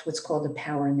conduct what's called a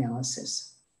power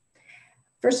analysis.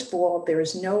 First of all, there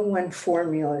is no one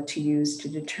formula to use to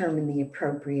determine the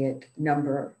appropriate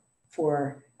number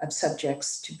of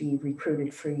subjects to be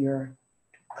recruited for your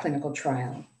clinical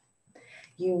trial.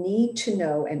 You need to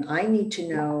know, and I need to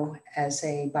know as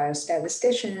a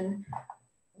biostatistician,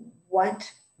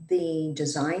 what the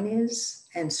design is,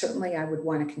 and certainly I would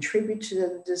want to contribute to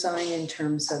the design in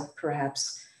terms of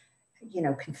perhaps,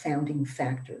 confounding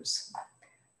factors.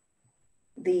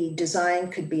 The design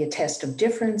could be a test of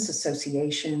difference,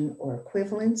 association, or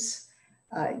equivalence.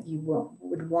 You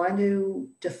would want to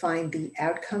define the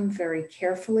outcome very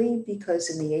carefully, because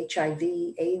in the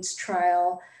HIV/AIDS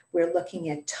trial, we're looking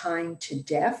at time to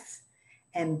death,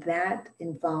 and that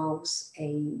involves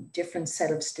a different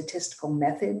set of statistical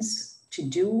methods to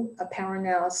do a power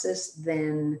analysis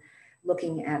than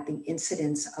looking at the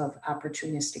incidence of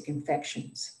opportunistic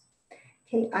infections.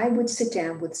 Okay, I would sit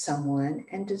down with someone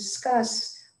and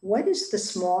discuss what is the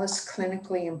smallest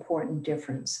clinically important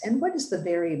difference and what is the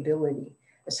variability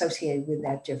associated with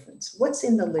that difference. What's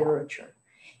in the literature?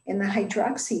 In the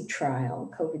hydroxy trial,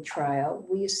 COVID trial,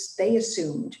 they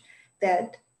assumed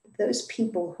that those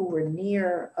people who were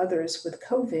near others with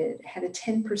COVID had a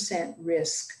 10%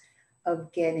 risk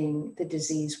of getting the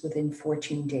disease within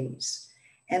 14 days.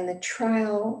 And the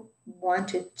trial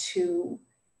wanted to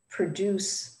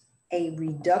produce a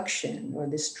reduction, or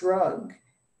this drug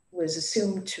was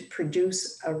assumed to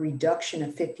produce a reduction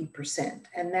of 50%.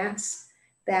 And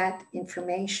that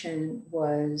information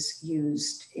was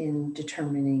used in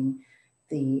determining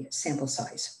the sample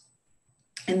size.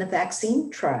 In the vaccine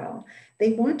trial,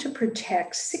 they want to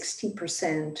protect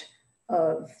 60%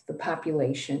 of the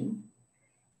population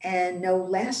and no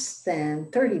less than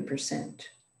 30%.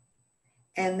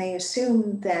 And they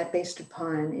assume that based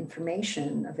upon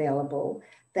information available,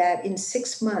 that in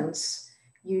 6 months,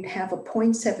 you'd have a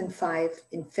 0.75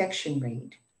 infection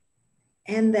rate,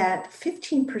 and that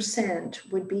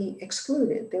 15% would be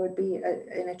excluded. There would be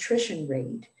an attrition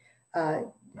rate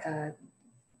of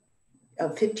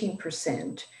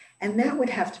 15%, and that would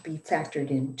have to be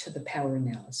factored into the power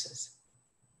analysis.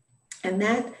 And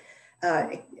that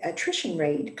attrition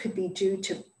rate could be due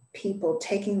to people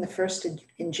taking the first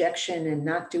injection and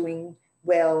not doing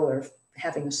well, or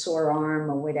having a sore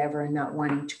arm or whatever, and not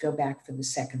wanting to go back for the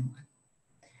second one.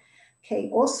 Okay,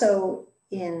 also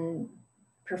in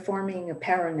performing a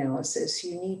power analysis,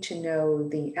 you need to know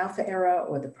the alpha error,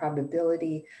 or the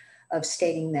probability of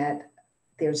stating that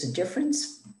there's a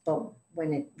difference, but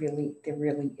when there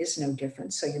really is no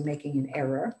difference, so you're making an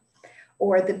error,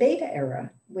 or the beta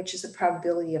error, which is the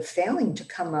probability of failing to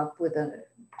come up with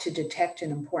to detect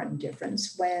an important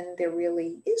difference when there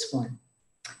really is one.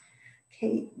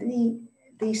 Okay,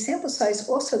 the sample size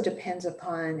also depends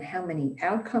upon how many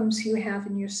outcomes you have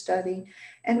in your study,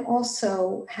 and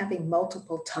also having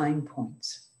multiple time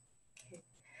points.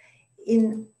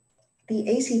 In the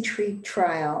AZ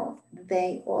trial,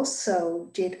 they also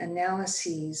did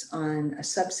analyses on a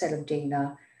subset of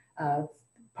data of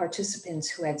participants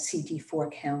who had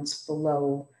CD4 counts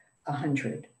below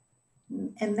 100.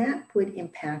 And that would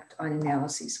impact on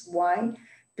analyses. Why?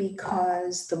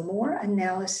 Because the more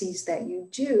analyses that you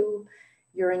do,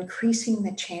 you're increasing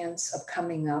the chance of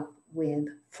coming up with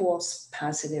false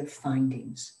positive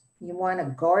findings. You want to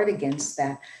guard against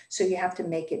that, so you have to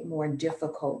make it more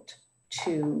difficult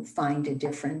to find a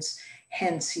difference.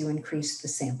 Hence, you increase the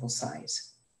sample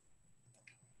size.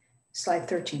 Slide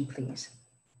 13, please.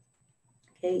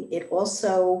 Okay, it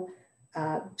also,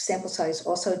 sample size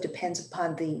also depends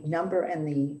upon the number and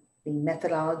the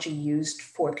methodology used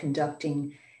for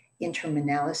conducting interim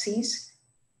analyses.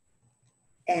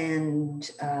 And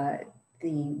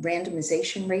the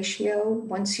randomization ratio,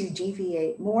 once you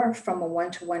deviate more from a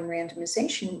 1-to-1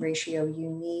 randomization ratio, you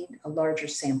need a larger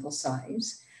sample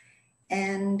size.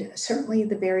 And certainly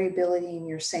the variability in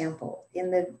your sample. In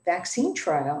the vaccine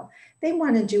trial, they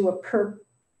want to do a per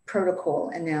protocol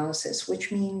analysis,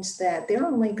 which means that they're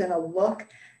only going to look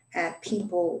at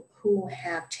people who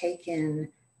have taken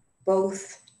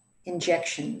both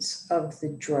injections of the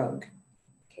drug.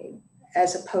 Okay.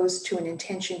 as opposed to an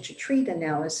intention to treat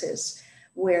analysis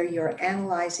where you're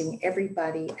analyzing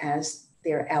everybody as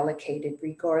they're allocated,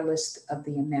 regardless of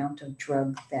the amount of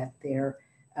drug that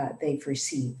they've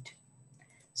received.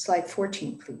 Slide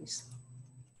 14, please.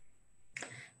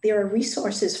 There are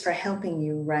resources for helping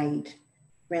you write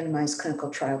randomized clinical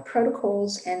trial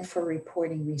protocols and for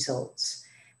reporting results.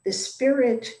 The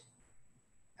SPIRIT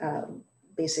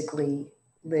basically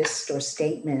list or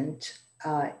statement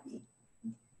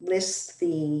lists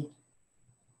the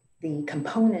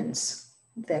components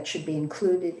that should be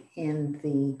included in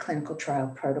the clinical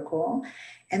trial protocol,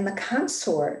 and the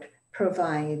consort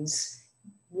provides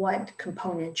what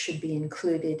components should be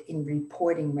included in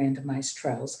reporting randomized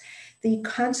trials. The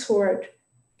consort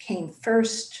came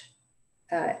first,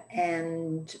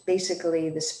 and basically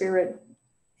the SPIRIT,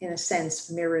 in a sense,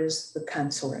 mirrors the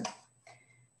consort.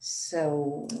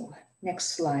 So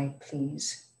next slide,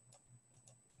 please.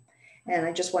 And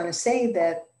I just want to say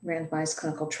that randomized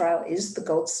clinical trial is the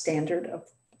gold standard of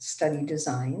study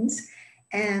designs.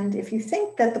 And if you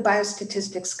think that the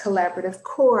Biostatistics Collaborative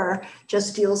Core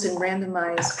just deals in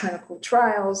randomized clinical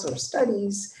trials or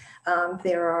studies,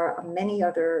 there are many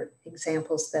other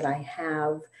examples that I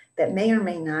have that may or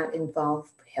may not involve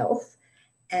health,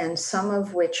 and some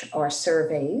of which are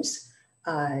surveys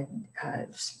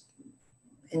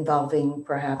involving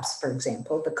perhaps, for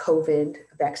example, the COVID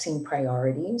vaccine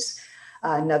priorities,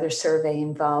 another survey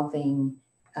involving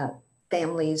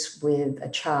families with a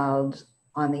child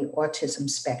on the autism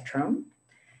spectrum,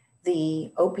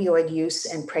 the opioid use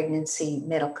and pregnancy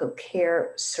medical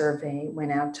care survey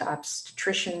went out to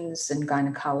obstetricians and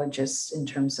gynecologists in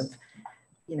terms of,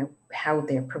 how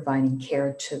they're providing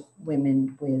care to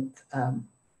women with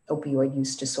opioid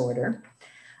use disorder.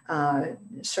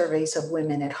 Surveys of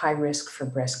women at high risk for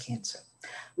breast cancer.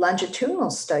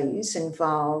 Longitudinal studies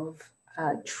involve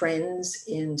trends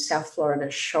in South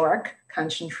Florida shark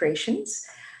concentrations,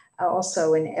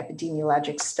 also an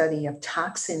epidemiologic study of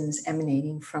toxins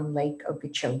emanating from Lake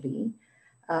Okeechobee,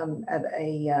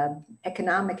 a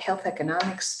health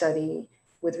economic study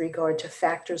with regard to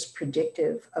factors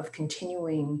predictive of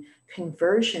continuing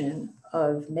conversion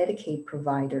of Medicaid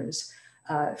providers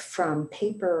from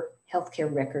paper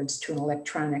healthcare records to an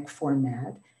electronic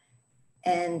format.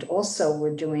 And also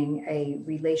we're doing a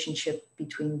relationship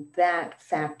between that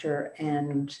factor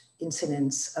and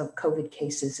incidence of COVID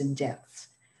cases and deaths.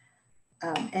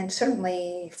 And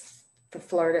certainly for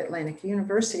Florida Atlantic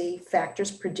University, factors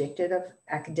predicted of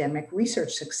academic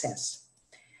research success.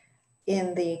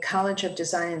 In the College of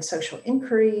Design and Social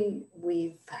Inquiry,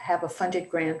 we have a funded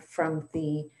grant from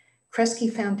the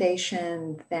Kresge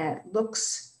Foundation that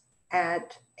looks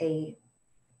at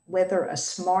whether a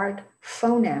smart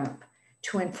phone app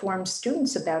to inform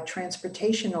students about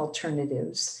transportation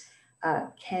alternatives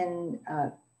can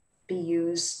be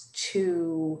used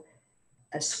to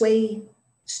sway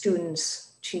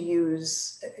students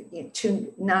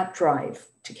to not drive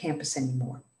to campus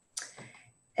anymore.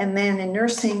 And then in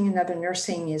nursing, another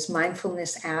nursing is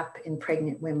mindfulness app in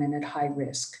pregnant women at high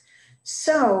risk.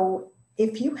 So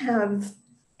if you have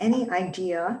any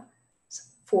idea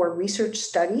for research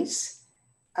studies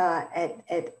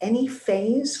at any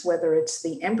phase, whether it's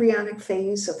the embryonic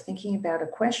phase of thinking about a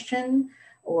question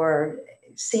or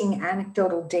seeing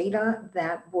anecdotal data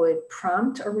that would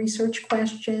prompt a research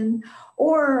question,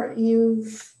 or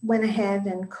you've went ahead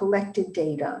and collected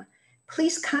data,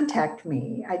 please contact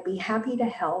me. I'd be happy to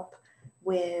help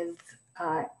with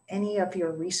any of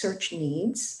your research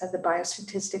needs. The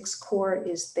Biostatistics Core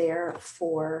is there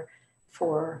for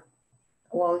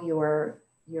all your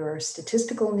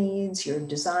statistical needs, your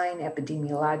design,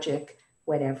 epidemiologic,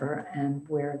 whatever, and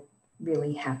we're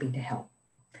really happy to help.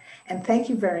 And thank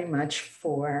you very much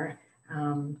for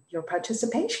your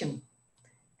participation.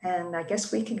 And I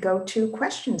guess we could go to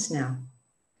questions now.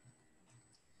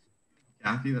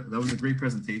 Kathy, that was a great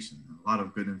presentation. A lot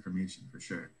of good information for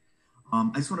sure. I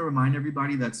just want to remind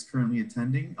everybody that's currently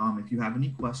attending, if you have any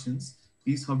questions,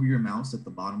 please hover your mouse at the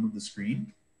bottom of the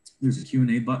screen. There's a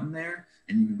Q&A button there,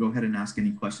 and you can go ahead and ask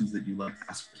any questions that you'd like to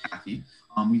ask for Kathy.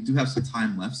 We do have some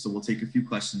time left, so we'll take a few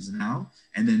questions now,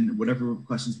 and then whatever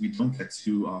questions we don't get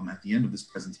to at the end of this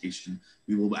presentation,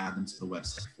 we will add them to the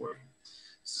website for you.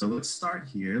 So let's start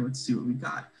here. Let's see what we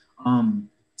got.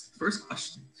 First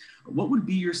question, what would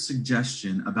be your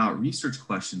suggestion about research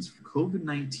questions for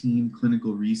COVID-19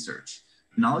 clinical research?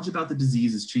 Knowledge about the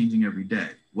disease is changing every day.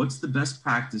 What's the best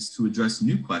practice to address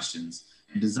new questions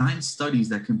and design studies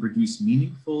that can produce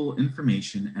meaningful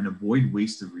information and avoid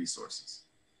waste of resources?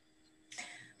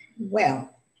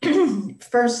 Well,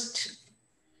 first,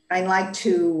 I like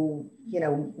to,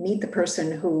 meet the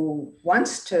person who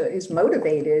is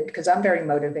motivated, because I'm very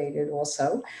motivated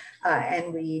also.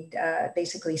 And we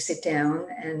basically sit down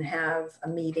and have a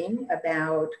meeting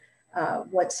about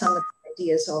what some of the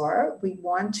ideas are. We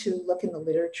want to look in the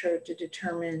literature to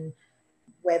determine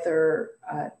whether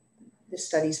the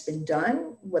study's been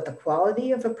done, what the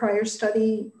quality of a prior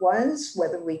study was,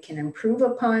 whether we can improve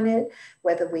upon it,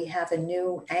 whether we have a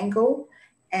new angle.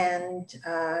 And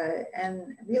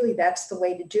really that's the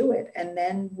way to do it. And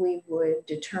then we would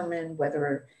determine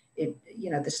whether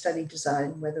the study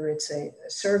design, whether it's a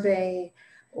survey,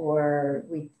 or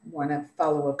we want to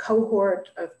follow a cohort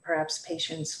of perhaps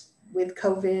patients with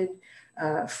COVID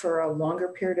for a longer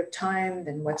period of time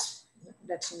than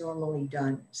that's normally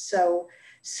done. So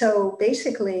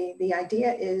basically the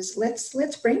idea is let's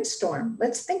brainstorm,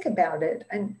 let's think about it.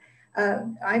 And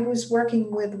I was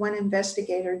working with one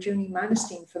investigator, Junie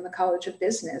Monestein from the College of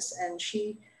Business, and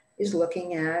she is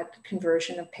looking at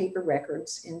conversion of paper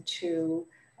records into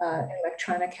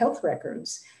electronic health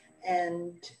records.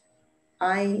 And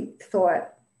I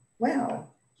thought,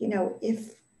 well,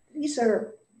 if these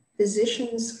are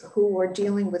physicians who are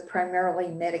dealing with primarily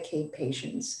Medicaid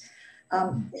patients,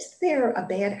 is there a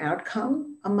bad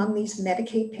outcome among these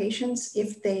Medicaid patients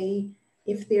if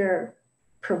their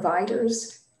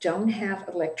providers don't have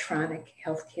electronic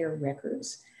healthcare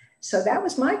records? So that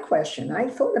was my question. I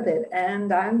thought of it,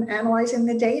 and I'm analyzing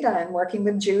the data and working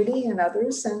with Judy and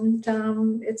others, and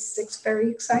it's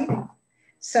very exciting.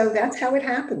 So that's how it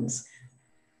happens.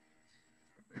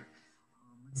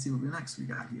 Let's see what next we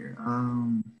got here.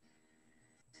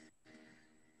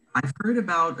 I've heard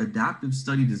about adaptive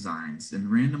study designs and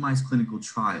randomized clinical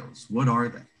trials. What are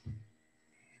they?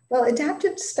 Well,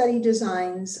 adaptive study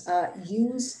designs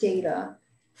use data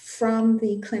from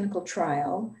the clinical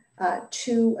trial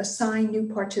to assign new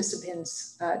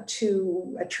participants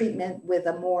to a treatment with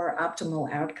a more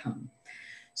optimal outcome.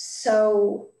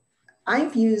 So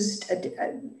I've used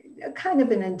a kind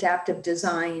of an adaptive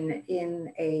design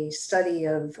in a study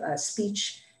of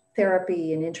speech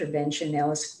therapy and intervention,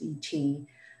 LSVT,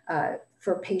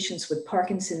 for patients with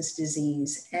Parkinson's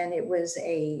disease. And it was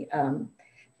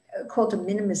called a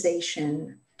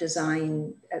minimization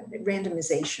design,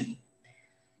 randomization.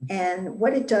 And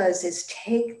what it does is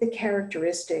take the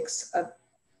characteristics of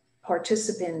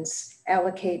participants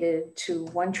allocated to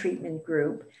one treatment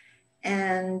group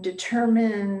and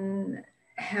determine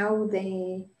how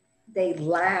they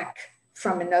lack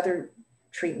from another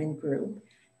treatment group.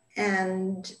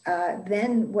 And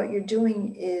then what you're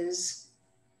doing is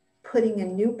putting a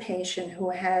new patient who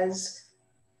has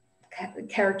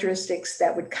characteristics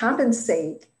that would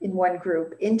compensate in one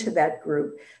group into that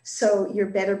group. So you're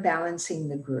better balancing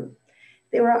the group.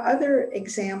 There are other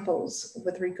examples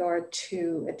with regard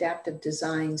to adaptive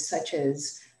design, such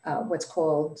as what's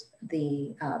called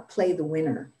the play the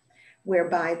winner,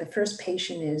 whereby the first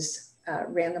patient is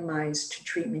randomized to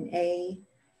treatment A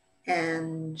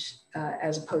and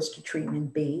as opposed to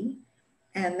treatment B.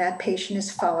 And that patient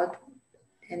is followed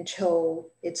until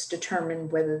it's determined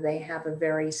whether they have a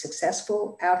very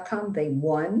successful outcome, they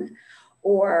won,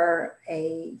 or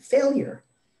a failure.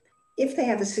 If they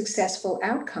have a successful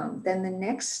outcome, then the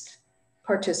next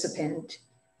participant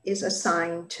is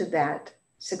assigned to that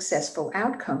successful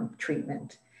outcome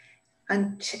treatment.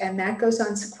 And that goes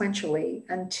on sequentially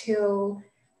until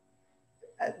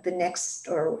the next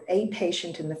or a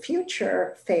patient in the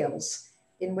future fails,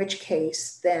 in which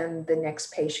case then the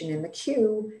next patient in the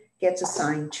queue gets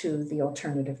assigned to the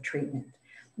alternative treatment.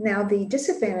 Now, the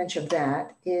disadvantage of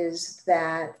that is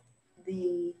that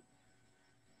the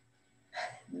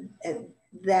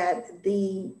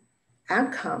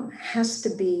outcome has to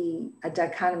be a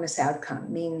dichotomous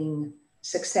outcome, meaning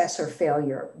success or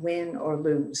failure, win or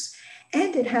lose.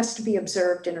 And it has to be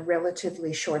observed in a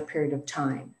relatively short period of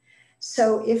time.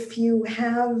 So if you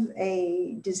have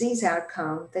a disease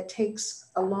outcome that takes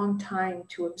a long time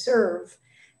to observe,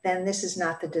 then this is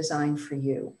not the design for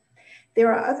you.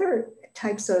 There are other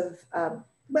types of,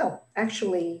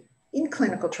 actually in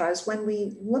clinical trials, when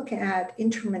we look at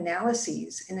interim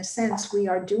analyses, in a sense, we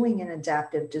are doing an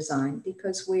adaptive design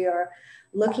because we are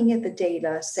looking at the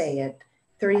data, say at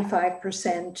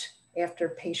 35% after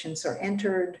patients are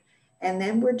entered, and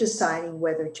then we're deciding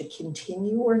whether to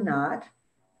continue or not.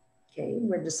 Okay,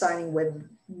 we're deciding whether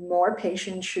more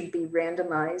patients should be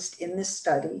randomized in this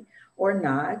study or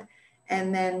not.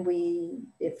 And then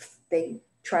if the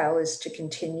trial is to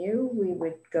continue, we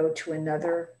would go to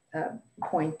another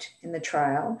point in the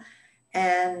trial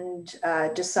and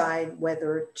decide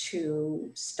whether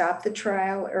to stop the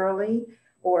trial early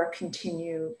or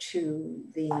continue to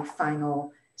the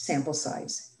final sample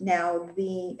size. Now,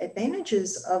 the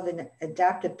advantages of an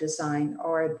adaptive design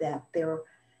are that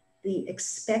the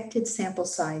expected sample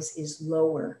size is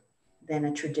lower than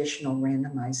a traditional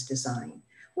randomized design.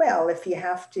 Well, if you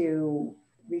have to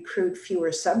recruit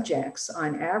fewer subjects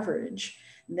on average,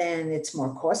 then it's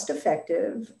more cost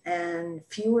effective and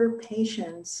fewer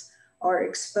patients are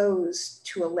exposed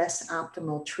to a less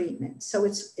optimal treatment. So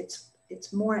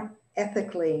it's more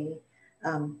ethically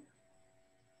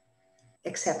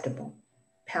acceptable,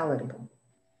 palatable.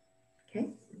 Okay.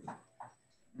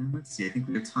 And let's see, I think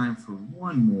we have time for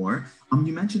one more.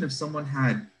 You mentioned if someone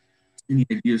had any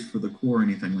ideas for the core or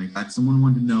anything like that, someone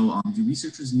wanted to know, do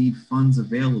researchers need funds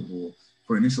available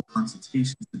for initial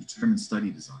consultations to determine study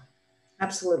design?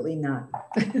 Absolutely not.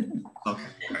 Okay, all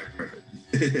right, perfect.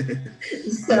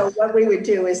 So what we would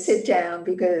do is sit down,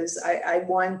 because I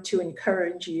want to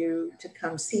encourage you to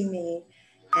come see me,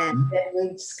 and then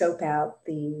we'd scope out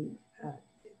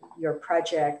your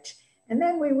project, and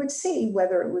then we would see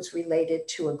whether it was related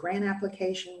to a grant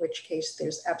application, in which case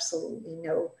there's absolutely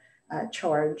no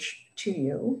charge to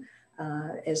you,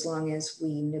 as long as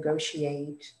we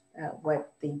negotiate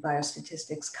what the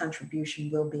biostatistics contribution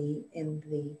will be in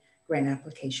the grant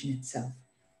application itself.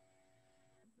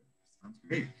 Sounds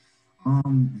great. I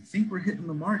think we're hitting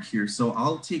the mark here. So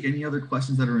I'll take any other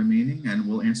questions that are remaining and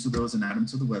we'll answer those and add them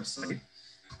to the website.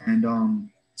 And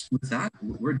with that,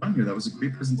 we're done here. That was a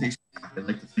great presentation. I'd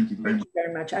like to thank you very much. Thank you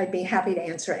very much. I'd be happy to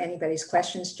answer anybody's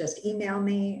questions. Just email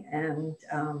me and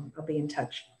I'll be in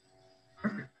touch.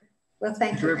 Perfect. Well,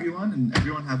 thank you. Everyone, and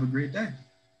everyone have a great day.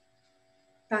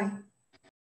 Bye.